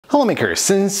Hello makers,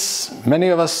 since many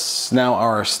of us now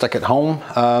are stuck at home,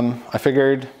 I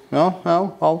figured, well,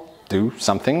 I'll do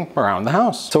something around the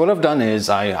house. So what I've done is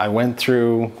I went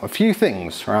through a few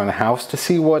things around the house to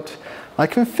see what I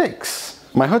can fix.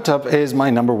 My hood tub is my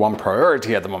 #1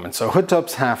 priority at the moment. So hood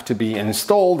tubs have to be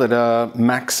installed at a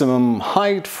maximum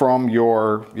height from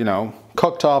your,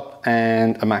 cooktop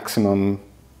and a maximum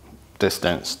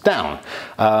distance down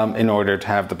in order to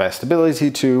have the best ability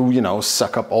to,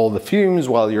 suck up all the fumes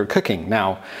while you're cooking.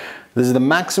 Now, this is the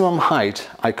maximum height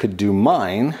I could do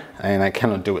mine, and I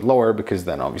cannot do it lower because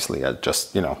then obviously I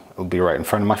just, it'll be right in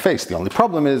front of my face. The only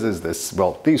problem is this,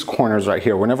 well, these corners right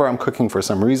here. Whenever I'm cooking for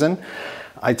some reason,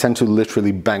 I tend to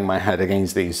literally bang my head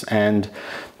against these. And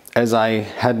as I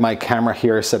had my camera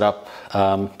here set up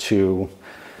to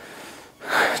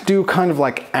do kind of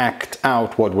like act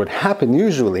out what would happen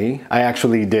usually, I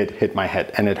actually did hit my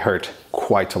head and it hurt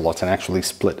quite a lot and actually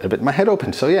split a bit my head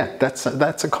open. So yeah,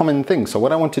 that's a common thing. So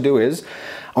what I want to do is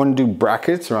I want to do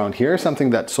brackets around here,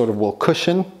 something that sort of will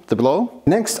cushion the blow.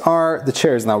 Next are the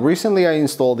chairs. Now recently I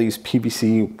installed these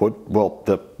PVC wood, well,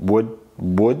 the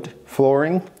wood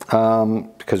flooring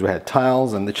because we had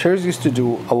tiles, and the chairs used to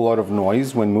do a lot of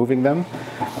noise when moving them.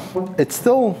 It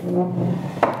still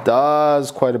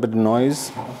does quite a bit of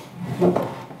noise,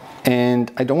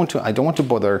 and I don't want to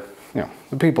bother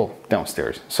the people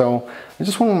downstairs. So I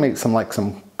just want to make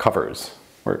some covers.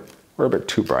 We're a bit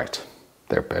too bright.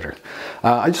 They're better.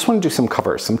 I just want to do some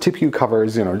covers, some TPU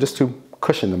covers, just to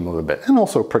cushion them a little bit and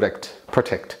also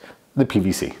protect the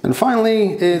PVC. And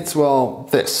finally, it's, well,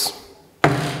 this.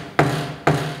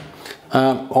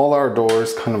 All our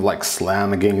doors kind of like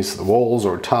slam against the walls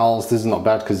or tiles. This is not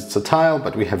bad because it's a tile,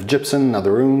 but we have gypsum in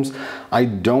other rooms. I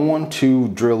don't want to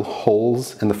drill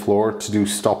holes in the floor to do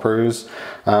stoppers.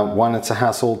 One, it's a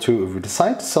hassle. Two, if we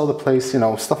decide to sell the place,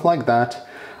 stuff like that,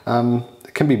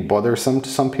 it can be bothersome to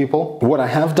some people. What I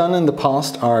have done in the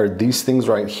past are these things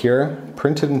right here,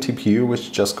 printed in TPU,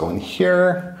 which just go in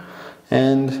here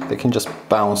and they can just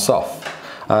bounce off.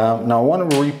 Now I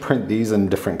want to reprint these in a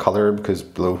different color because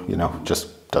blue,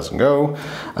 just doesn't go.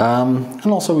 And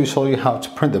also we show you how to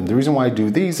print them. The reason why I do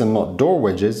these and not door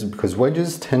wedges is because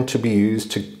wedges tend to be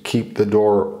used to keep the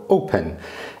door open.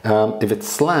 If it's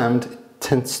slammed, it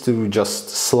tends to just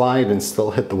slide and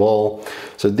still hit the wall.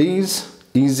 So these,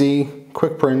 easy,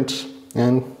 quick print,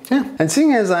 and yeah. And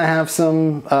seeing as I have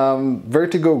some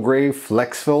Vertigo Gray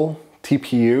Flexfill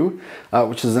TPU,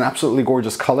 which is an absolutely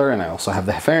gorgeous color, and I also have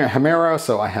the Hemera,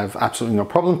 so I have absolutely no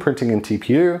problem printing in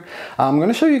TPU. I'm going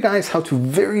to show you guys how to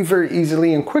very, very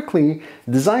easily and quickly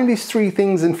design these 3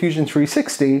 things in Fusion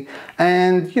 360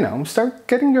 and, start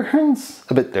getting your hands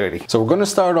a bit dirty. So we're going to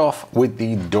start off with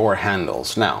the door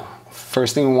handles. Now,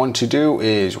 first thing we want to do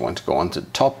is we want to go onto the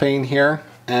top pane here,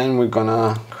 and we're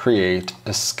gonna create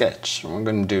a sketch. We're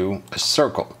gonna do a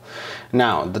circle.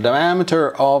 Now, the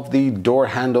diameter of the door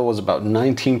handle was about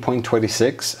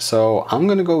 19.26, so I'm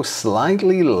gonna go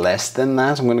slightly less than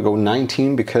that. I'm gonna go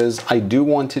 19 because I do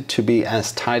want it to be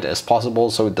as tight as possible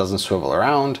so it doesn't swivel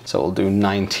around. So we'll do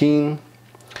 19.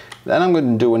 Then I'm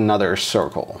gonna do another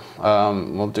circle.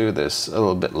 We'll do this a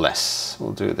little bit less.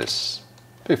 We'll do this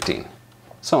 15,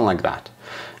 something like that.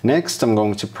 Next, I'm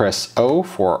going to press O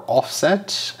for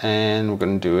offset, and we're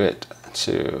going to do it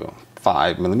to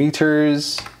 5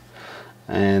 millimeters.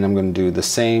 And I'm going to do the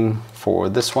same for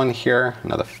this one here,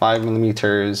 another 5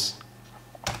 millimeters.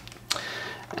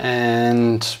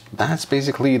 And that's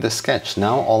basically the sketch.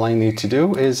 Now all I need to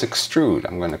do is extrude.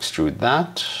 I'm going to extrude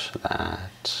that,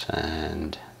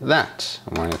 and that.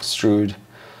 I'm going to extrude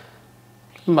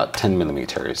about 10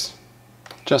 millimeters,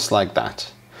 just like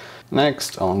that.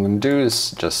 Next, all I'm going to do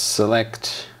is just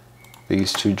select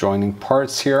these 2 joining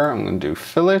parts here. I'm going to do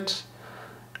fillet,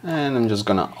 and I'm just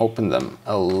going to open them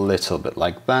a little bit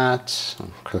like that.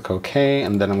 Click OK,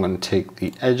 and then I'm going to take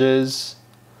the edges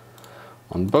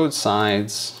on both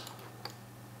sides,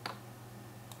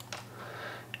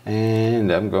 and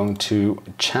I'm going to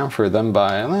chamfer them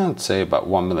by, let's say, about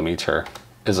 1 millimeter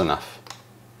is enough.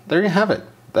 There you have it.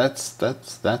 That's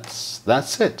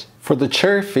it. For the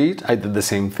chair feet, I did the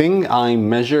same thing. I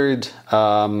measured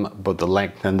both the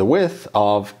length and the width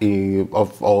of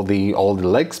all the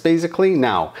legs basically.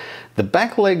 Now, the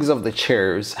back legs of the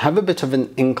chairs have a bit of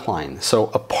an incline. So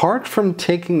apart from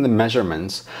taking the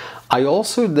measurements, I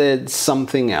also did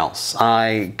something else.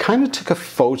 I kind of took a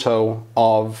photo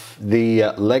of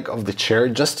the leg of the chair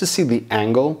just to see the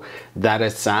angle that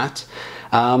it's at.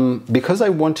 Because I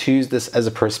want to use this as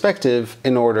a perspective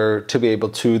in order to be able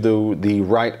to do the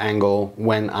right angle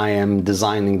when I am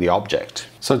designing the object.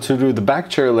 So to do the back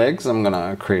chair legs, I'm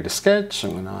gonna create a sketch.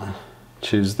 I'm gonna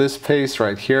choose this paste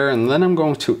right here, and then I'm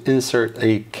going to insert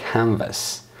a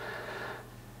canvas.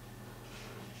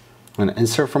 I'm going to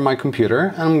insert from my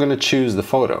computer, and I'm going to choose the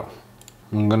photo.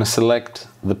 I'm going to select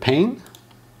the pane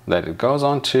that it goes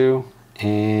onto,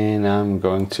 and I'm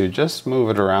going to just move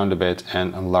it around a bit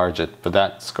and enlarge it, but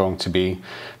that's going to be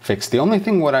fixed. The only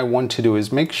thing what I want to do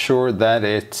is make sure that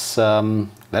it's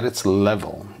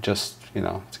level, just, you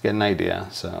know, to get an idea.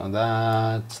 So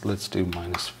that, let's do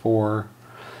 -4,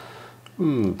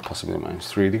 possibly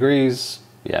 -3 degrees.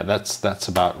 Yeah, that's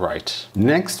about right.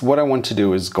 Next, what I want to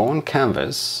do is go on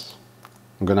canvas.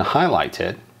 I'm going to highlight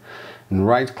it and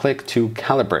right click to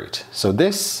calibrate. So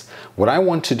this, what I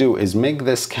want to do is make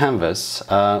this canvas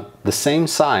the same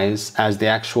size as the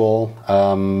actual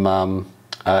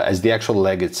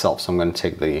leg itself. So I'm going to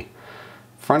take the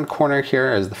front corner here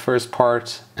as the first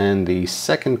part and the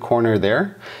second corner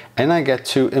there, and I get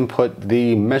to input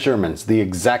the measurements, the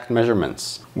exact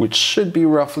measurements, which should be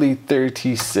roughly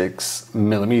 36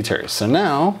 millimeters. So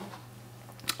now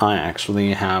I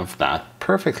actually have that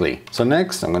perfectly. So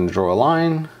next I'm going to draw a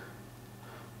line.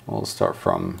 We'll start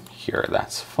from here,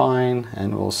 that's fine,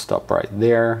 and we'll stop right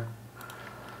there.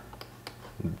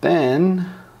 Then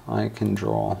I can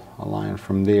draw a line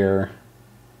from there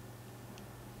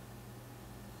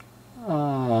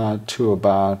to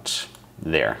about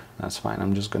there. That's fine.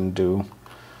 I'm just going to do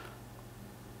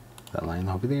that line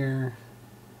over there,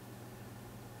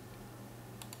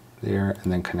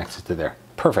 and then connect it to there.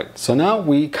 Perfect. So now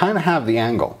we kind of have the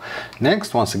angle.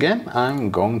 Next, once again,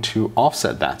 I'm going to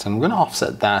offset that. I'm going to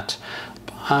offset that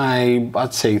by,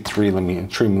 I'd say 3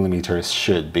 millimeters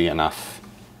should be enough.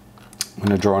 I'm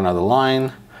going to draw another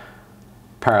line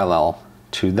parallel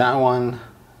to that one,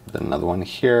 then another one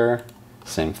here,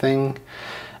 same thing,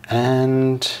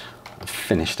 and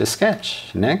finish the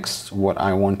sketch. Next, what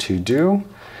I want to do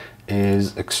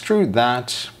is extrude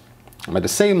that by the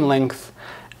same length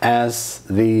as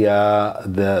the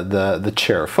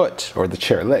chair foot or the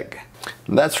chair leg.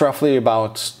 That's roughly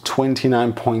about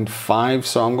 29.5,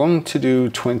 so I'm going to do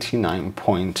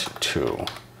 29.2.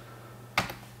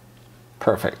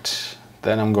 Perfect.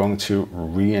 Then I'm going to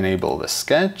re-enable the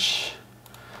sketch.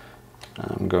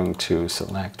 I'm going to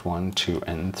select 1, 2,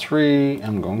 and 3.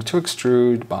 I'm going to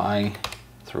extrude by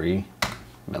 3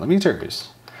 millimeters.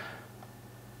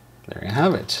 There you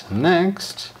have it.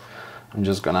 Next, I'm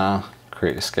just gonna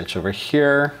create a sketch over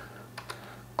here,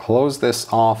 close this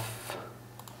off,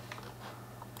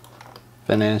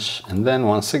 finish, and then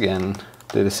once again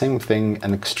do the same thing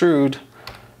and extrude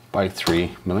by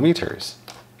 3 millimeters.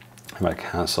 If I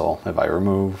cancel, if I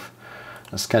remove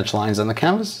the sketch lines on the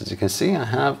canvas, as you can see, I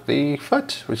have the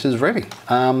foot, which is ready.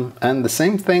 And the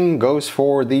same thing goes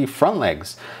for the front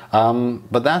legs,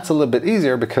 but that's a little bit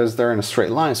easier because they're in a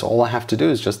straight line. So all I have to do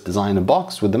is just design a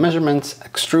box with the measurements,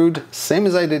 extrude, same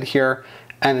as I did here,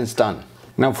 and it's done.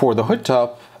 Now for the hood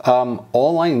top,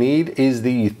 all I need is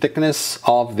the thickness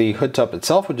of the hood top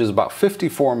itself, which is about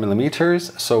 54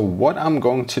 millimeters. So what I'm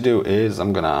going to do is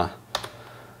I'm gonna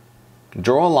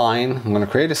draw a line. I'm going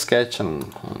to create a sketch on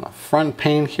the front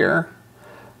pane here,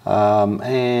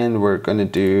 and we're going to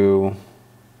do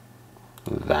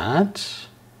that,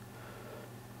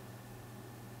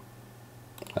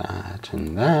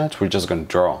 and that. We're just going to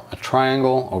draw a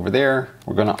triangle over there.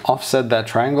 We're going to offset that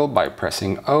triangle by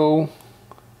pressing O,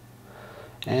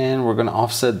 and we're going to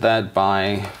offset that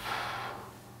by,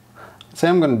 say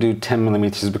I'm going to do 10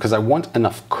 millimeters because I want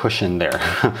enough cushion there.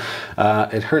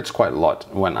 It hurts quite a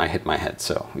lot when I hit my head,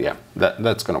 so yeah,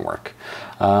 that's going to work.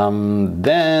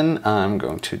 Then I'm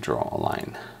going to draw a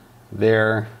line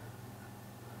there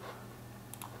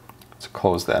to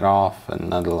close that off,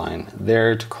 another line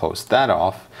there to close that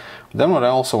off. Then what I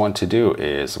also want to do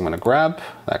is I'm going to grab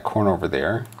that corner over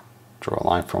there, draw a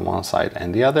line from one side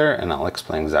and the other, and I'll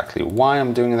explain exactly why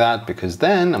I'm doing that, because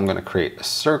then I'm going to create a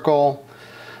circle.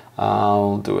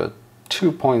 I'll do a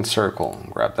 2-point circle,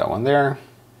 grab that one there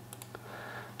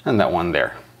and that one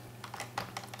there.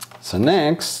 So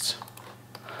next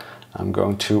I'm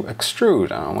going to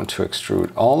extrude. I want to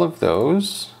extrude all of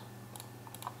those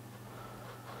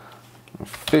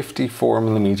 54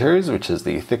 millimeters, which is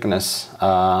the thickness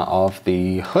of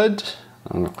the hood.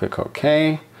 I'm going to click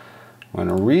OK. I'm going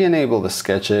to re-enable the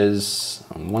sketches,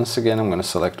 and once again I'm going to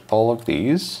select all of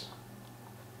these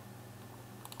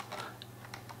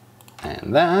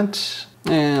and that,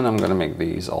 and I'm going to make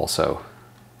these also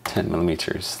 10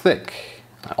 millimeters thick.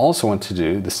 I also want to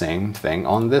do the same thing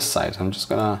on this side. I'm just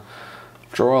going to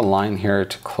draw a line here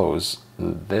to close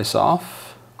this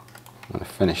off. I'm going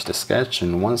to finish the sketch,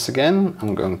 and once again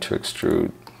I'm going to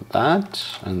extrude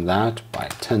that and that by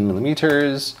 10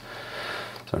 millimeters.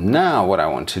 So now what I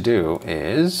want to do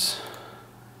is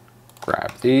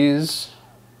grab these.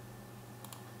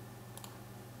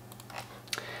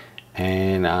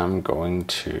 And I'm going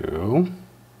to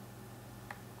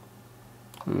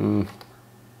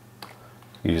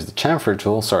use the chamfer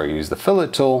tool, use the fillet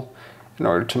tool in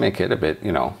order to make it a bit,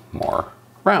 more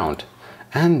round.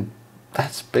 And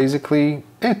that's basically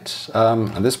it.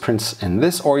 And this prints in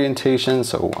this orientation,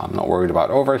 so I'm not worried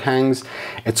about overhangs.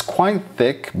 It's quite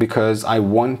thick because I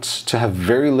want to have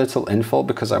very little infill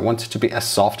because I want it to be as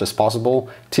soft as possible.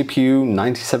 TPU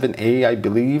 97A, I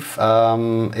believe,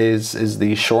 is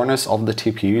the sureness of the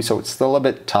TPU, so it's still a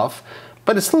bit tough,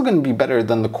 but it's still going to be better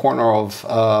than the corner of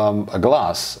a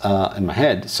glass in my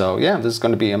head. So yeah, this is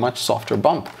going to be a much softer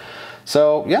bump.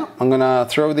 So yeah, I'm gonna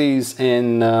throw these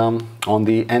in on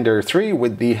the Ender 3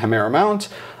 with the Hemera mount.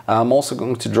 I'm also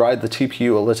going to dry the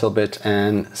TPU a little bit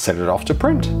and set it off to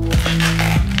print.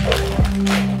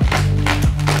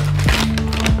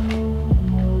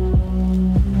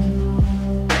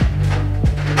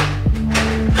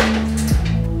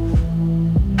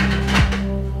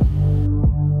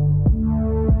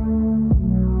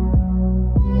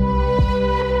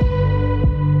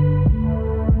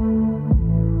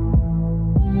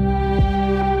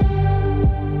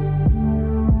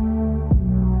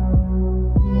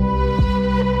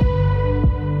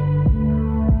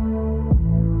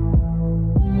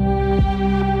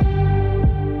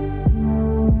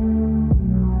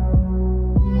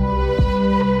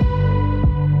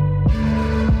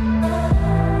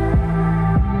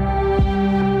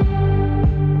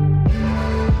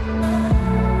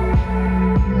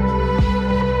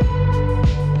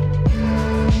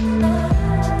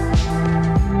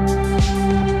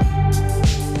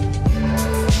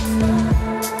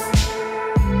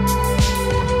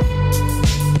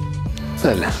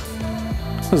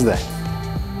 What's that?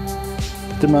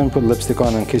 Didn't mind put lipstick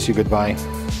on and kiss you goodbye.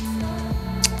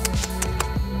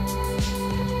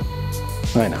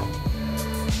 I know.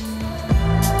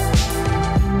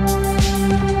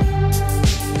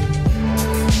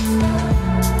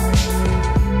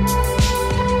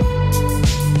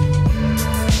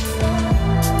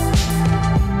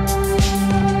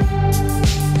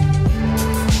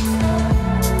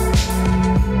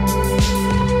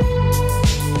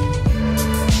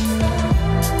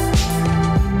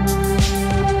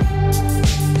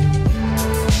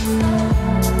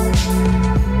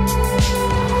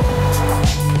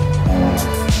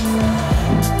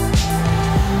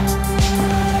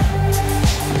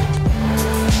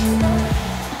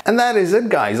 And that is it,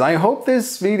 guys. I hope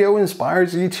this video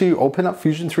inspires you to open up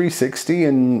Fusion 360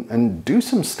 and do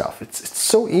some stuff. It's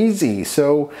so easy.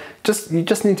 So you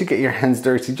just need to get your hands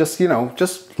dirty. Just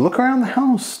look around the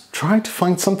house. Try to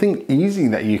find something easy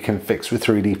that you can fix with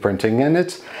 3D printing. And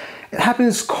it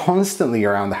happens constantly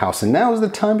around the house, and now is the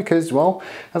time because, well,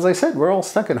 as I said, we're all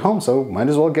stuck at home, so might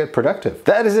as well get productive.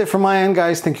 That is it from my end,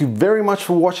 guys. Thank you very much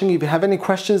for watching. If you have any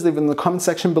questions, leave them in the comment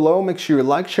section below. Make sure you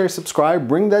like, share,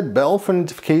 subscribe, ring that bell for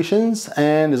notifications,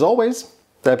 and as always,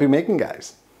 happy making,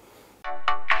 guys.